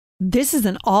This is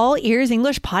an All Ears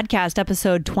English Podcast,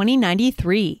 episode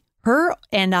 2093. Her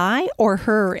and I, or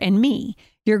her and me.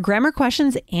 Your grammar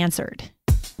questions answered.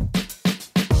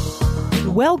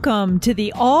 Welcome to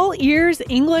the All Ears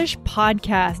English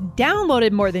Podcast,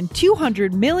 downloaded more than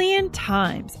 200 million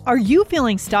times. Are you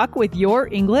feeling stuck with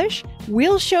your English?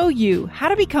 We'll show you how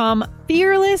to become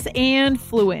fearless and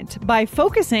fluent by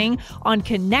focusing on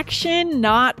connection,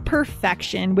 not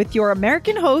perfection, with your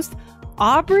American host,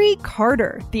 Aubrey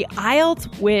Carter, the IELTS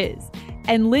whiz,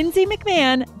 and Lindsay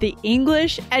McMahon, the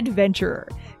English adventurer,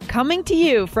 coming to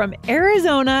you from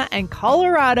Arizona and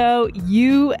Colorado,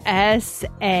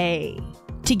 USA.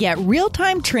 To get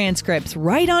real-time transcripts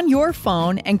right on your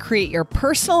phone and create your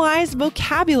personalized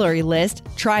vocabulary list,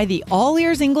 try the All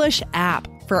Ears English app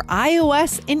for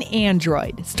iOS and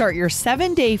Android. Start your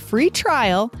 7-day free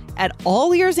trial at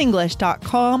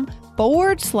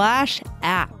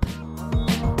allearsenglish.com/app.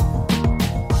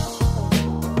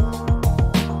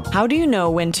 How do you know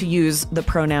when to use the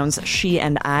pronouns she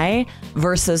and I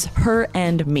versus her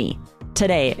and me?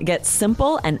 Today, get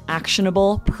simple and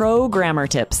actionable pro grammar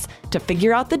tips to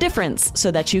figure out the difference so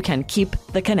that you can keep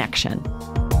the connection.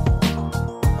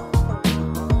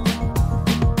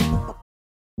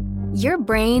 Your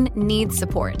brain needs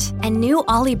support, and new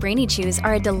Ollie Brainy Chews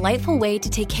are a delightful way to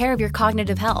take care of your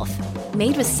cognitive health.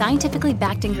 Made with scientifically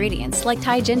backed ingredients like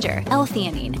Thai ginger,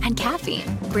 L-theanine, and caffeine,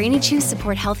 Brainy Chews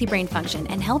support healthy brain function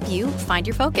and help you find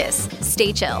your focus,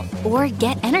 stay chill, or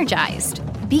get energized.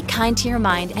 Be kind to your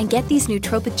mind and get these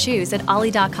nootropic chews at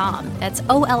ollie.com. That's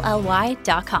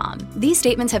OLLY.com. These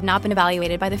statements have not been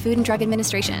evaluated by the Food and Drug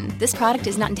Administration. This product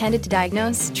is not intended to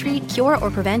diagnose, treat, cure, or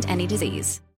prevent any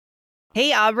disease.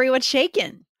 Hey, Aubrey, what's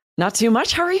shaking? Not too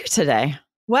much. How are you today?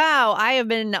 Wow, I have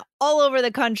been all over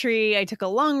the country. I took a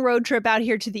long road trip out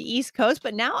here to the East Coast,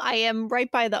 but now I am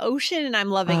right by the ocean and I'm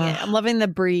loving it. I'm loving the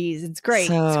breeze. It's great.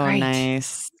 So it's great.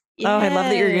 Nice. Yes. Oh, I love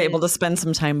that you're able to spend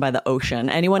some time by the ocean.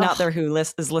 Anyone out there who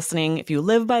is listening, if you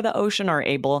live by the ocean or are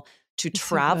able to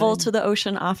travel to the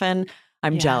ocean often,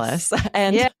 I'm jealous.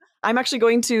 And I'm actually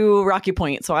going to Rocky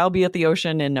Point, so I'll be at the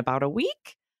ocean in about a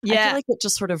week. Yeah. I feel like it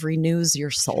just sort of renews your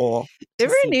soul.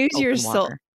 It renews your soul.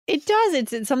 It does.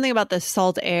 It's something about the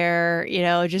salt air,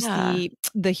 just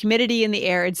the humidity in the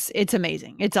air. It's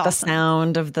amazing. It's awesome. The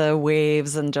sound of the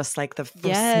waves and just like the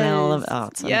smell of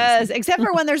it's amazing. Except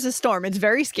for when there's a storm. It's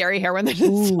very scary here when there's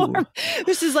a storm.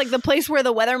 This is like the place where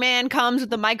the weatherman comes with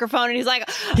the microphone and he's like,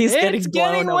 he's getting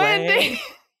blown away.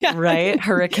 Yeah. Right?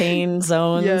 Hurricane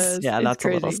zones. Yes, that's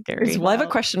crazy. A little scary. Well, I have a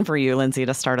question for you, Lindsay,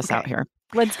 to start us out here.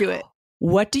 Let's do it.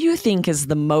 What do you think is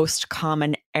the most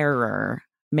common error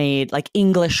made, like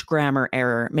English grammar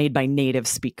error made by native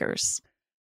speakers?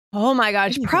 Oh my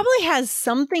gosh, probably has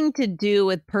something to do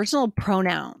with personal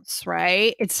pronouns,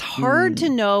 right? It's hard to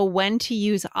know when to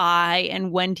use I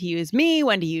and when to use me,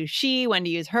 when to use she, when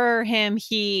to use her, him,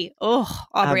 he. Oh,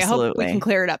 Aubrey, Absolutely. I hope we can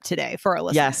clear it up today for our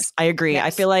listeners. Yes, I agree. Yes. I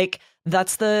feel like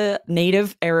that's the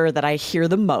native error that I hear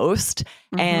the most,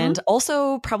 and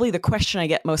also probably the question I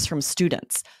get most from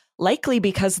students. Likely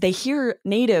because they hear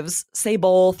natives say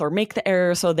both or make the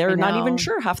error, so they're not even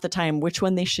sure half the time which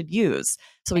one they should use.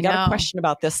 So we got a question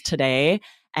about this today,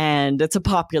 and it's a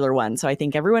popular one. So I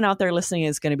think everyone out there listening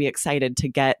is going to be excited to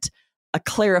get a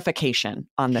clarification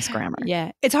on this grammar.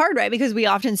 Yeah, it's hard, right? Because we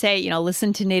often say,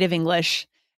 listen to native English.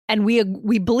 And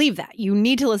we believe that you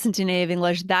need to listen to native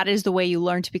English. That is the way you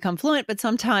learn to become fluent. But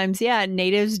sometimes,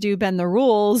 natives do bend the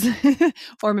rules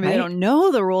or maybe they don't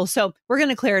know the rules. So we're going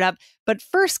to clear it up. But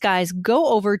first, guys, go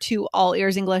over to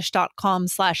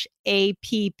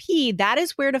allearsenglish.com/app. That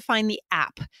is where to find the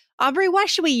app. Aubrey, why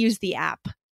should we use the app?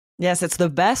 Yes, it's the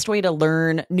best way to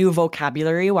learn new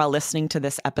vocabulary while listening to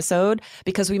this episode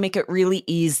because we make it really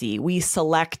easy. We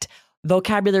select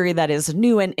vocabulary that is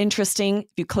new and interesting. If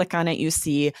you click on it, you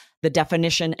see the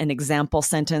definition and example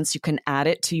sentence. You can add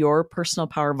it to your personal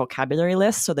power vocabulary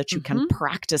list so that you can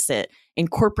practice it,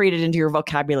 incorporate it into your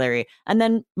vocabulary, and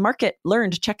then mark it,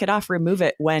 learn, check it off, remove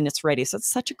it when it's ready. So it's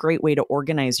such a great way to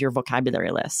organize your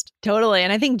vocabulary list. Totally.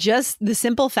 And I think just the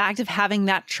simple fact of having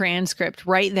that transcript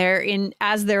right there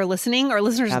as they're listening, our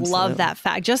listeners love that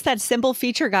fact. Just that simple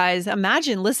feature, guys.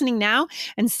 Imagine listening now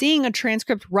and seeing a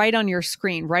transcript right on your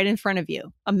screen, right in front of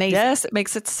you. Amazing. Yes, it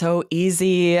makes it so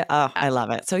easy. Oh, I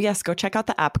love it. So yes, go check out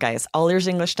the app, guys.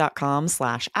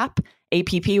 allearsenglish.com/app.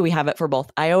 APP. We have it for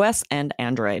both iOS and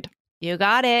Android. You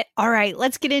got it. All right,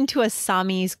 let's get into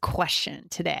Asami's question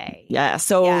today. Yeah,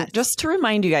 so just to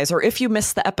remind you guys, or if you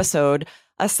missed the episode,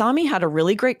 Asami had a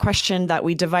really great question that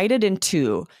we divided in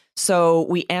two. So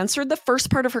we answered the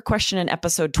first part of her question in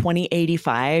episode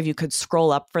 2085. You could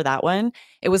scroll up for that one.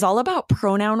 It was all about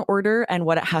pronoun order and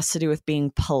what it has to do with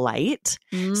being polite.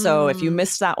 So if you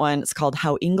missed that one, it's called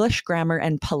How English Grammar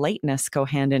and Politeness Go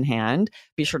Hand in Hand.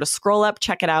 Be sure to scroll up,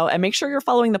 check it out, and make sure you're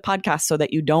following the podcast so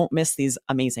that you don't miss these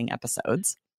amazing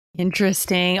episodes.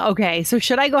 Interesting. Okay, so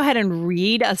should I go ahead and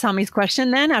read Asami's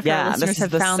question then? After our listeners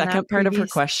have found the second part of her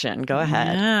question. Go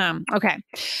ahead. Yeah. Okay.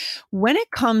 When it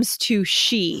comes to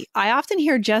she, I often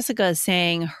hear Jessica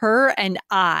saying her and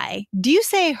I. Do you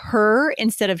say her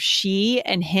instead of she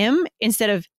and him instead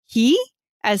of he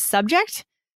as subject?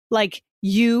 Like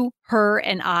you, her,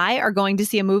 and I are going to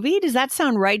see a movie? Does that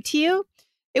sound right to you?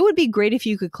 It would be great if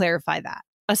you could clarify that,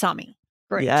 Asami.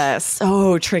 Great. Yes.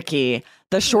 So tricky.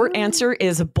 The short answer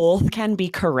is both can be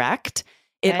correct.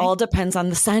 It all depends on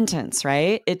the sentence,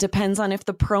 right? It depends on if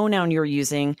the pronoun you're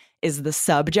using is the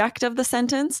subject of the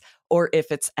sentence or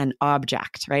if it's an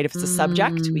object, right? If it's a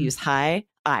subject, we use I.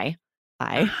 And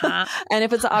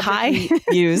if it's an object,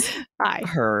 we use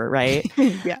her, right?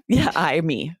 Yeah,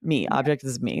 me. Object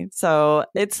is me. So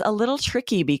it's a little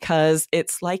tricky because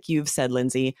it's like you've said,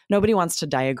 Lindsay, nobody wants to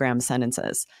diagram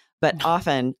sentences. But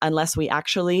often, unless we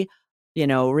actually,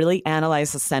 really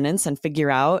analyze the sentence and figure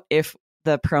out if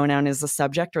the pronoun is the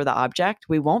subject or the object,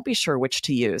 we won't be sure which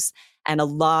to use. And a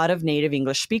lot of native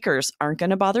English speakers aren't going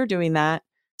to bother doing that.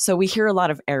 So we hear a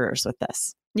lot of errors with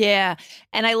this. Yeah.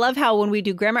 And I love how when we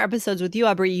do grammar episodes with you,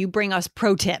 Aubrey, you bring us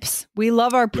pro tips. We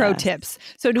love our pro tips.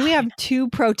 So do we have 2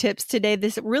 pro tips today?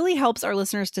 This really helps our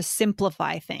listeners to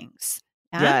simplify things.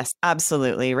 Yeah? Yes,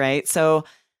 absolutely. Right. So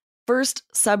first,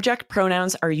 subject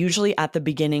pronouns are usually at the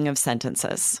beginning of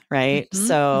sentences, right?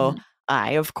 So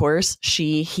I, of course,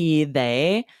 she, he,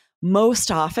 they.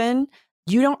 Most often,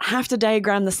 you don't have to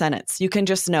diagram the sentence. You can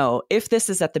just know if this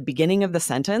is at the beginning of the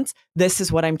sentence, this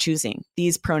is what I'm choosing,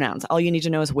 these pronouns. All you need to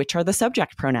know is which are the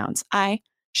subject pronouns. I,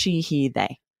 she, he,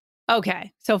 they.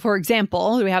 Okay. So for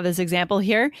example, we have this example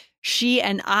here. She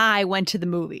and I went to the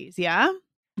movies. Yeah.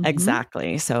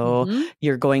 Exactly. So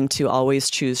you're going to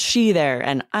always choose she there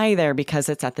and I there because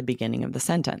it's at the beginning of the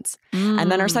sentence.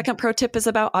 And then our second pro tip is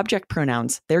about object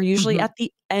pronouns. They're usually at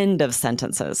the end of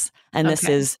sentences. And this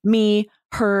is me,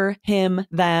 her, him,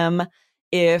 them.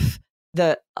 If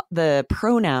the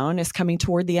pronoun is coming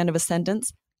toward the end of a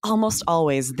sentence, almost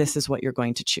always this is what you're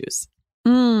going to choose.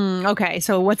 Okay.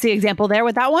 So what's the example there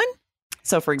with that one?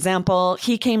 So for example,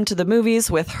 he came to the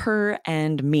movies with her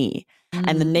and me.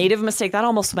 And the native mistake, that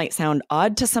almost might sound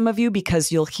odd to some of you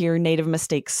because you'll hear native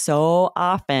mistakes so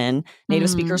often. Native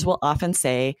speakers will often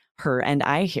say her and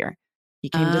I here. He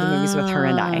came to the movies with her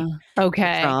and I.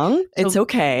 Okay. It's wrong. It's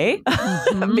okay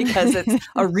because it's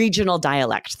a regional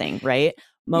dialect thing, right?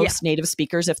 Most native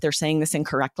speakers, if they're saying this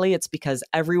incorrectly, it's because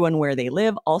everyone where they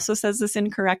live also says this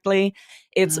incorrectly.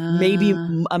 It's maybe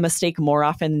a mistake more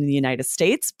often in the United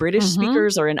States. British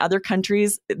speakers or in other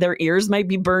countries, their ears might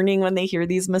be burning when they hear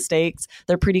these mistakes.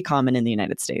 They're pretty common in the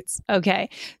United States. Okay.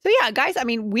 So yeah, guys, I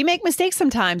mean, we make mistakes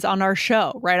sometimes on our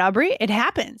show, right, Aubrey? It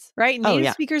happens, right?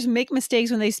 Native speakers make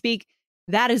mistakes when they speak.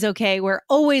 That is okay. We're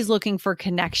always looking for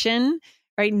connection,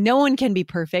 right? No one can be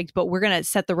perfect, but we're going to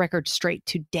set the record straight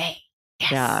today.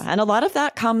 Yes. Yeah. And a lot of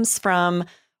that comes from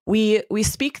we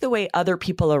speak the way other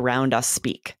people around us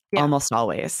speak, almost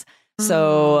always.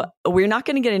 So we're not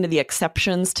going to get into the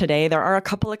exceptions today. There are a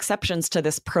couple exceptions to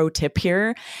this pro tip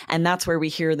here, and that's where we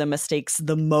hear the mistakes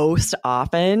the most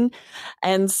often.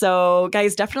 And so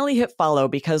guys, definitely hit follow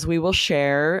because we will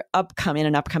share in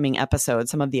an upcoming episode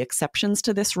some of the exceptions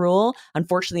to this rule.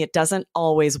 Unfortunately, it doesn't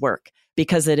always work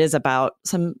because it is about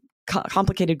some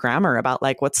complicated grammar about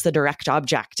like what's the direct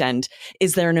object and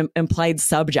is there an implied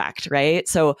subject, right?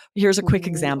 So here's a quick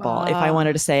example. If I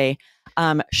wanted to say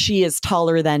she is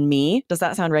taller than me, does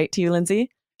that sound right to you, Lindsay?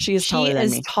 She is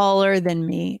taller than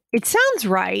me. It sounds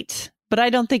right, but I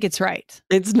don't think it's right.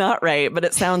 It's not right, but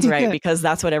it sounds right because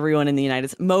that's what everyone in the United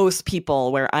States, most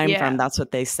people where I'm from, that's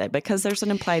what they say. Because there's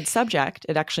an implied subject,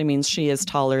 it actually means she is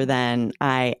taller than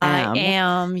I am. I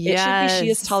am, yes. It should be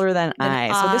she is taller than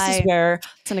I. So this is where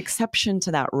it's an exception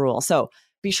to that rule. So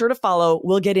be sure to follow.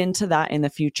 We'll get into that in the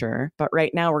future. But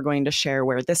right now we're going to share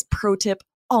where this pro tip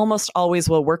almost always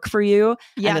will work for you.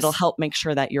 And it'll help make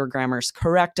sure that your grammar is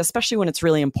correct, especially when it's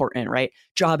really important, right?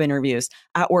 Job interviews,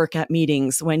 at work, at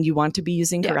meetings, when you want to be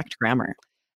using correct grammar.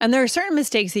 And there are certain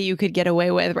mistakes that you could get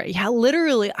away with, right? Yeah,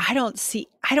 literally, I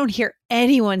don't hear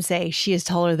anyone say she is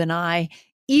taller than I,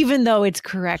 even though it's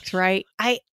correct, right?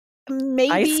 I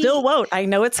still won't. I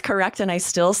know it's correct. And I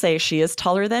still say she is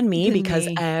taller than me because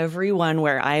everyone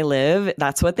where I live,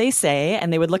 that's what they say.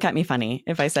 And they would look at me funny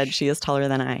if I said she is taller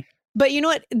than I. But you know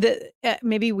what?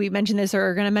 Maybe we mentioned this or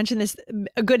are going to mention this.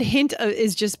 A good hint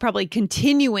is just probably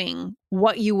continuing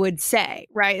what you would say,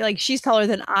 right? Like she's taller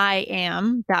than I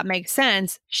am. That makes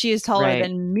sense. She is taller Right.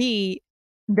 than me.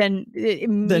 Then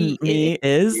Me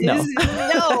is no.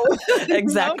 No.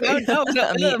 Exactly. No.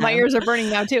 Me My am. ears are burning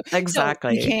now too.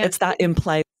 Exactly. So you can't, It's that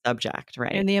implied subject,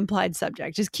 right? and the implied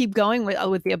subject. Just keep going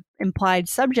with the implied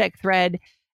subject thread,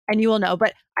 and you will know.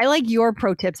 But I like your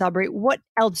pro tips, Aubrey. What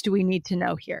else do we need to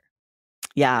know here?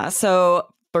 Yeah.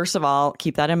 So first of all,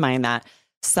 keep that in mind that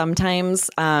sometimes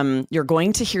you're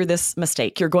going to hear this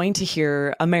mistake. You're going to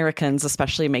hear Americans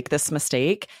especially make this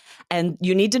mistake. And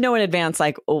you need to know in advance,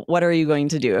 like, what are you going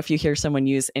to do if you hear someone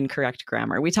use incorrect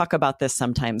grammar? We talk about this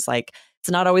sometimes, like, it's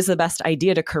not always the best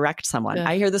idea to correct someone.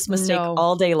 I hear this mistake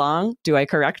all day long. Do I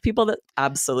correct people?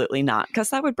 Absolutely not, because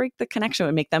that would break the connection. It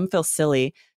would make them feel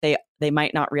silly. They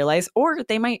might not realize, or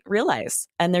they might realize,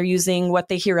 and they're using what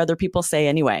they hear other people say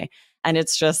anyway. And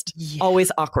it's just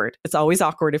always awkward. It's always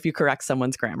awkward if you correct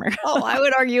someone's grammar. I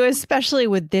would argue, especially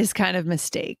with this kind of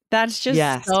mistake. That's just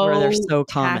where they're so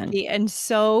common and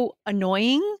so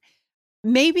annoying.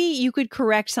 Maybe you could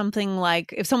correct something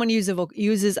like if someone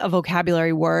uses a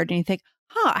vocabulary word and you think,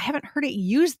 I haven't heard it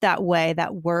used that way,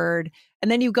 that word. And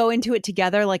then you go into it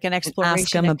together like an exploration,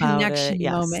 ask them about connection it.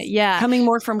 Yes. moment. Yeah. Coming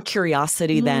more from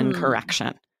curiosity than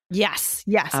correction. Yes,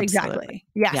 Absolutely. exactly.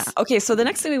 Yes. Yeah. Okay, so the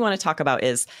next thing we want to talk about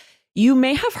is you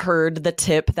may have heard the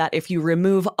tip that if you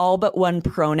remove all but one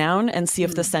pronoun and see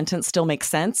if the sentence still makes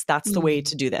sense, that's the way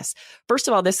to do this. First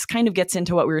of all, this kind of gets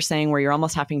into what we were saying where you're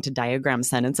almost having to diagram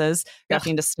sentences. You're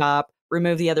having to stop,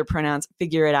 remove the other pronouns,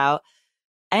 figure it out.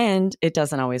 And it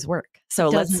doesn't always work. So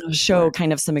let's show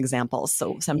kind of some examples.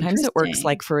 So sometimes it works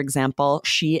like, for example,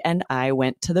 she and I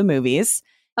went to the movies.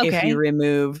 Okay. If you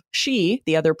remove she,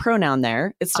 the other pronoun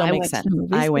there, it still makes sense.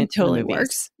 I went to the movies.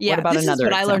 Works. Yeah, what about this another is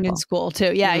what example? I learned in school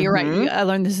too. Yeah, you're right. I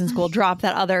learned this in school. Drop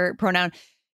that other pronoun.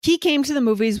 He came to the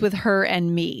movies with her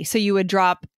and me. So you would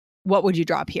drop, what would you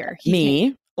drop here?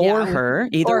 Me or her,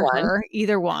 either one.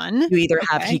 Either one. You either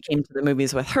have he came to the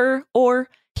movies with her or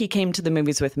he came to the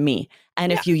movies with me.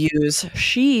 And if you use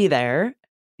she there,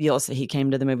 you'll say he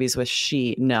came to the movies with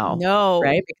she. No.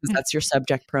 Right? Because that's your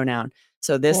subject pronoun.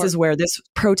 So this is where this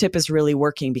pro tip is really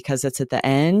working because it's at the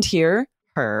end here,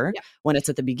 her. Yeah. When it's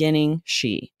at the beginning,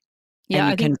 she. Yeah,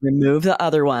 and you can remove the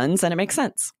other ones and it makes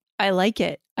sense. I like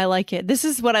it. This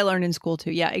is what I learned in school too.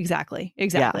 Yeah, exactly.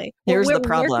 Yeah. Here's the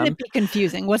problem. Where can it be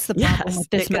confusing? What's the problem with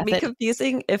this method? It can be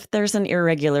confusing if there's an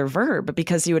irregular verb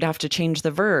because you would have to change the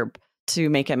verb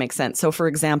to make it make sense. So for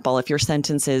example, if your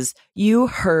sentence is you,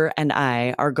 her, and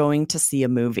I are going to see a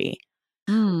movie,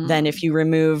 then if you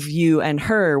remove you and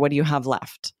her, what do you have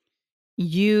left?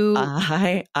 You,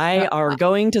 I are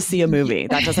going to see a movie.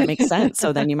 That doesn't make sense.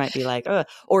 So then you might be like,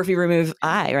 or if you remove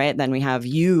I, right? Then we have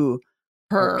you,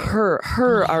 her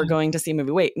are going to see a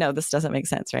movie. Wait, no, this doesn't make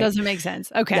sense, right? Doesn't make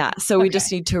sense. Okay. Yeah. So we just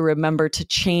need to remember to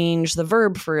change the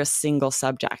verb for a single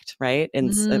subject, right?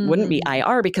 And it wouldn't be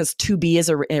IR because to be is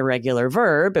an irregular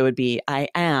verb. It would be I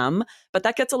am. But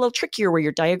that gets a little trickier where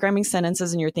you're diagramming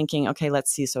sentences and you're thinking, okay,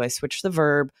 let's see. So I switch the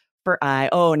verb for I.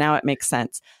 Oh, now it makes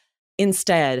sense.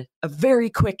 Instead, a very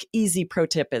quick, easy pro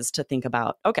tip is to think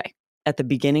about, okay, at the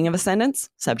beginning of a sentence,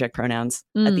 subject pronouns.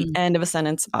 At the end of a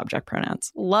sentence, object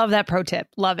pronouns. Love that pro tip.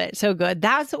 Love it. So good.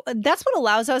 That's what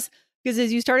allows us, because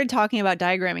as you started talking about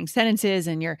diagramming sentences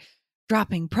and you're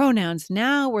dropping pronouns,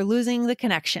 now we're losing the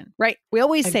connection, right? We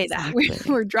always say that.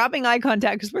 We're dropping eye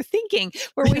contact because we're thinking.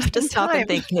 We have to stop and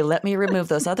think, hey, let me remove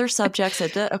those other subjects.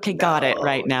 Okay, got it.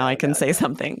 Right now I can say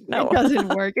something. No. It doesn't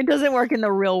work. It doesn't work in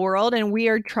the real world. And we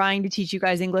are trying to teach you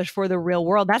guys English for the real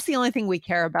world. That's the only thing we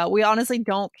care about. We honestly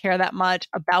don't care that much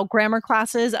about grammar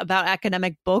classes, about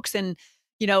academic books and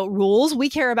rules. We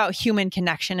care about human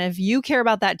connection. If you care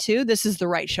about that too, this is the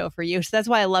right show for you. So that's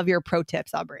why I love your pro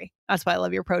tips, Aubrey. That's why I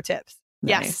love your pro tips.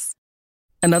 Nice. Yes.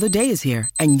 Another day is here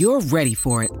and you're ready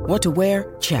for it. What to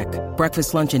wear? Check.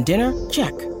 Breakfast, lunch, and dinner?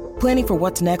 Check. Planning for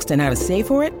what's next and how to save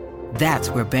for it?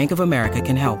 That's where Bank of America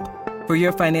can help. For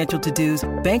your financial to-dos,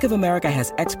 Bank of America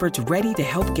has experts ready to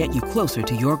help get you closer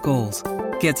to your goals.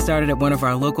 Get started at one of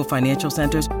our local financial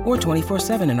centers or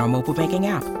 24/7 in our mobile banking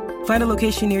app. Find a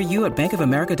location near you at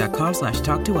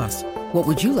bankofamerica.com/talktous. What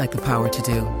would you like the power to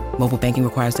do? Mobile banking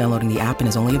requires downloading the app and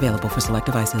is only available for select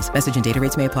devices. Message and data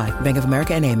rates may apply. Bank of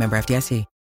America NA, member FDIC.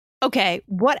 Okay,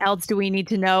 what else do we need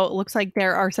to know? It looks like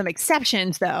there are some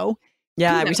exceptions, though.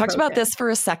 Yeah, we talked about this for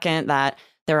a second, that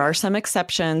there are some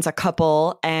exceptions, a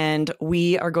couple, and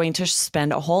we are going to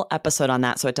spend a whole episode on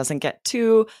that so it doesn't get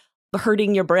too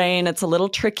hurting your brain. It's a little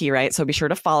tricky, right? So be sure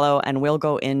to follow, and we'll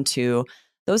go into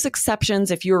those exceptions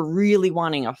if you're really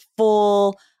wanting a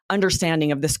full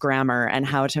understanding of this grammar and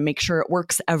how to make sure it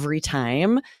works every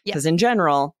time. Yep. Because in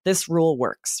general, this rule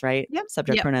works, right? Yep.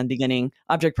 Subject pronoun at the beginning,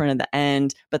 object pronoun at the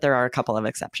end, but there are a couple of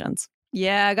exceptions.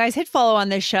 Yeah, guys, hit follow on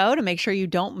this show to make sure you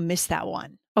don't miss that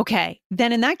one. Okay,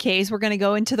 then in that case, we're going to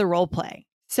go into the role play.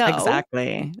 So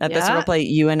exactly. At this role play,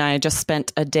 you and I just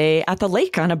spent a day at the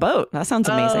lake on a boat. That sounds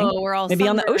amazing. Oh, we're all maybe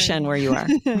on the sunburned. ocean where you are.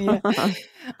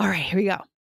 All right, here we go.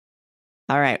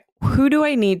 All right. Who do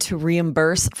I need to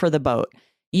reimburse for the boat?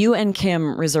 You and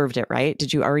Kim reserved it, right?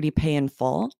 Did you already pay in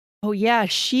full? Oh, yeah,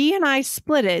 she and I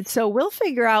split it. So we'll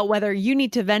figure out whether you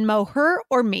need to Venmo her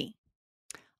or me.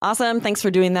 Awesome. Thanks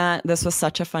for doing that. This was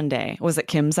such a fun day. Was it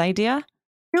Kim's idea?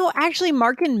 No, actually,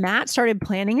 Mark and Matt started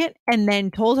planning it and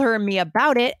then told her and me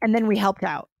about it. And then we helped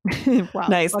out. Wow,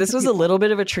 nice. This was a little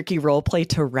bit of a tricky role play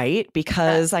to write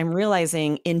because I'm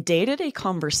realizing in day-to-day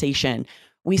conversation,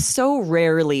 we so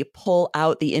rarely pull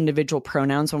out the individual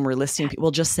pronouns when we're listening.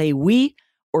 We'll just say we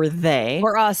or they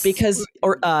or us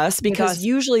because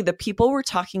usually the people we're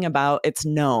talking about, it's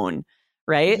known.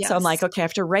 Right. Yes. So I'm like, okay, I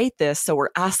have to write this. So we're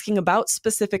asking about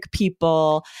specific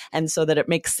people. And so that it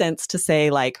makes sense to say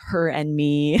like her and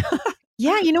me.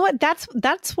 Yeah. You know what?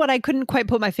 That's what I couldn't quite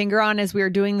put my finger on as we were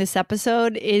doing this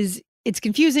episode is it's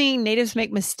confusing. Natives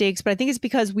make mistakes, but I think it's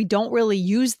because we don't really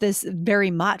use this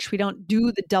very much. We don't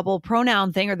do the double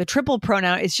pronoun thing or the triple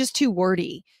pronoun. It's just too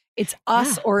wordy. It's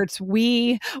us or it's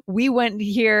we. We went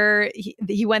here.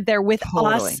 He went there with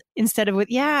us instead of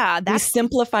with. Yeah. We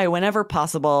simplify whenever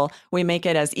possible. We make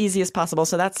it as easy as possible.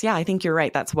 So that's, I think you're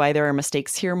right. That's why there are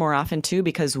mistakes here more often too,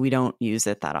 because we don't use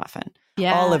it that often.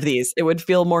 Yeah. All of these, it would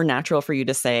feel more natural for you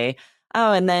to say,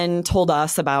 oh, and then told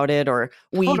us about it or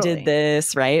we did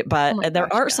this, right? But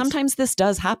sometimes this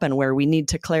does happen where we need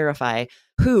to clarify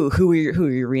who are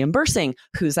you reimbursing?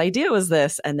 Whose idea was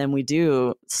this? And then we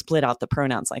do split out the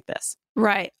pronouns like this.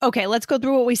 Right. Okay, let's go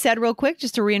through what we said real quick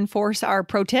just to reinforce our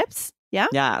pro tips. Yeah?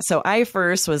 Yeah. So I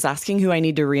first was asking who I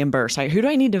need to reimburse. Right? Who do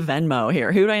I need to Venmo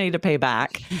here? Who do I need to pay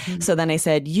back? Mm-hmm. So then I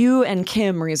said, you and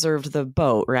Kim reserved the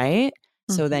boat, right?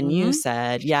 So then you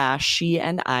said, yeah, she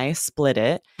and I split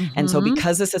it. Mm-hmm. And so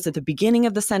because this is at the beginning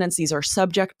of the sentence, these are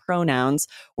subject pronouns.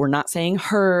 We're not saying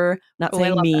her, not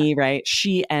saying me, right?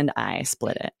 She and I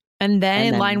split it. And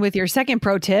then in line with your second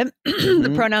pro tip,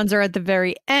 the pronouns are at the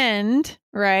very end,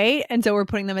 right? And so we're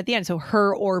putting them at the end. So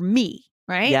her or me,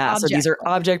 right? Yeah. So these are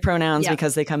object pronouns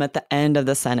because they come at the end of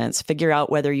the sentence. Figure out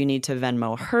whether you need to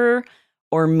Venmo her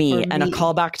or me. And a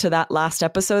callback to that last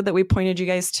episode that we pointed you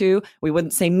guys to, we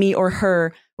wouldn't say me or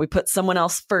her. We put someone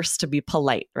else first to be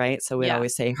polite, right? So we'd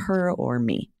always say her or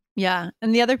me. Yeah.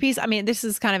 And the other piece, I mean, this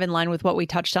is kind of in line with what we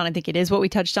touched on. I think it is what we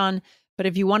touched on. But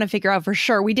if you want to figure out for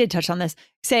sure, we did touch on this,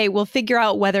 say, we'll figure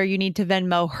out whether you need to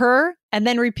Venmo her and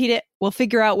then repeat it. We'll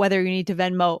figure out whether you need to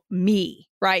Venmo me,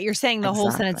 right? You're saying the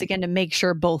whole sentence again to make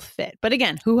sure both fit. But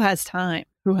again, who has time?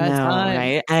 Who has time?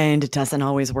 Right? And it doesn't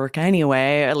always work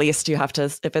anyway. At least you have to,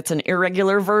 if it's an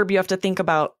irregular verb, you have to think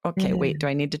about, okay, wait, do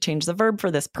I need to change the verb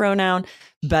for this pronoun?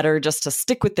 Better just to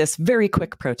stick with this very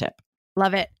quick pro tip.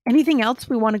 Love it. Anything else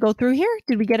we want to go through here?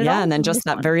 Did we get it all? Yeah, and then just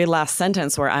that very last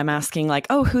sentence where I'm asking like,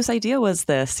 oh, whose idea was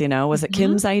this? You know, was it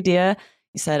Kim's idea?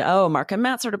 You said, oh, Mark and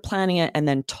Matt started planning it and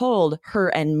then told her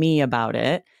and me about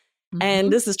it.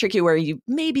 And this is tricky where you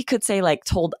maybe could say like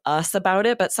told us about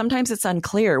it, but sometimes it's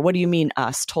unclear. What do you mean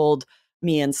us? Told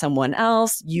me and someone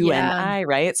else, you and I,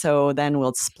 right? So then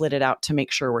we'll split it out to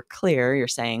make sure we're clear. You're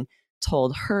saying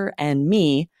told her and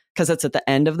me because it's at the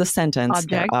end of the sentence,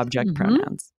 object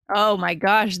pronouns. Oh my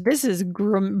gosh, this is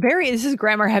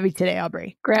grammar heavy today,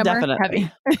 Aubrey. Grammar heavy.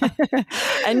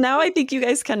 And now I think you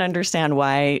guys can understand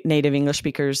why native English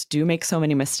speakers do make so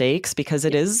many mistakes because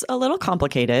it is a little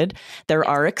complicated. There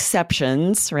are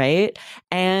exceptions, right?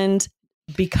 And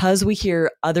because we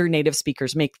hear other native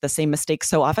speakers make the same mistake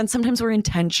so often, sometimes we're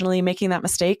intentionally making that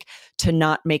mistake to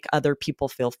not make other people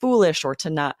feel foolish or to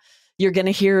not. You're going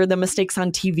to hear the mistakes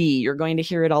on TV. You're going to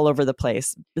hear it all over the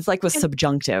place. It's like with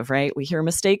subjunctive, right? We hear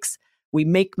mistakes. We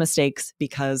make mistakes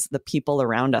because the people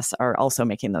around us are also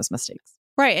making those mistakes.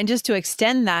 Right. And just to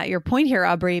extend that, your point here,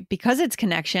 Aubrey, because it's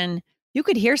connection, you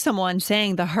could hear someone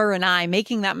saying the her and I,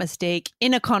 making that mistake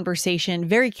in a conversation,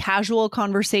 very casual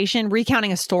conversation,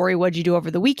 recounting a story. What'd you do over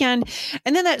the weekend?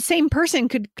 And then that same person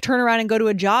could turn around and go to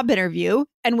a job interview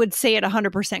and would say it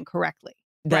 100% correctly.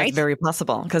 That's very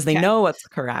possible because they know what's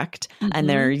correct and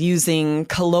they're using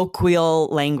colloquial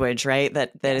language, right?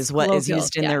 That is what is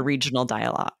used in their regional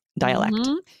dialect.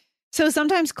 So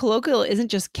sometimes colloquial isn't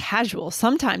just casual.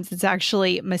 Sometimes it's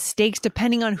actually mistakes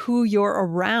depending on who you're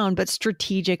around, but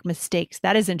strategic mistakes.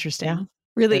 That is interesting. Yeah.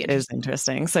 Really it is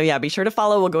interesting. So yeah, be sure to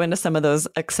follow. We'll go into some of those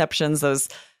exceptions, those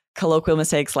colloquial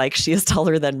mistakes like she is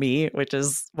taller than me, which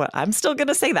is what I'm still going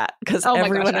to say that because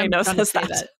everyone I know says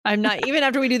that. I'm not, even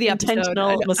after we do the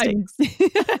intentional episode.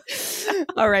 Mistakes.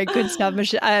 All right. Good stuff.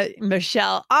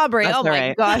 Michelle. Aubrey. That's oh my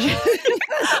right. gosh.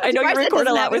 I know you record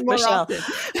a lot with Michelle.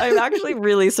 I'm actually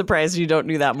really surprised you don't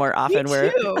do that more often.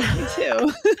 Me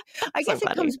too. I guess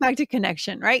it comes back to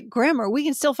connection, right? Grammar. We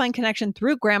can still find connection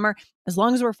through grammar as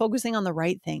long as we're focusing on the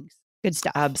right things. Good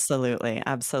stuff. Absolutely.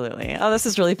 Oh, this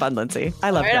is really fun, Lindsay. I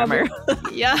love grammar.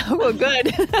 Yeah, well,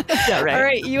 good. Yeah, right. All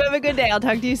right. You have a good day. I'll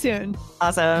talk to you soon.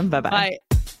 Awesome. Bye-bye. Bye.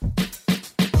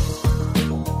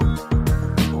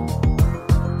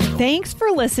 Thanks for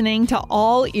listening to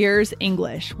All Ears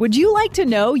English. Would you like to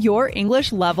know your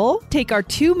English level? Take our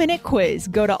 2-minute quiz.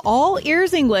 Go to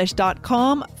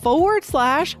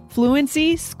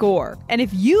allearsenglish.com/fluency score. And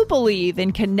if you believe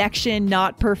in connection,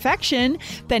 not perfection,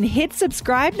 then hit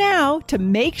subscribe now to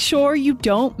make sure you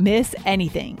don't miss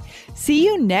anything. See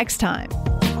you next time.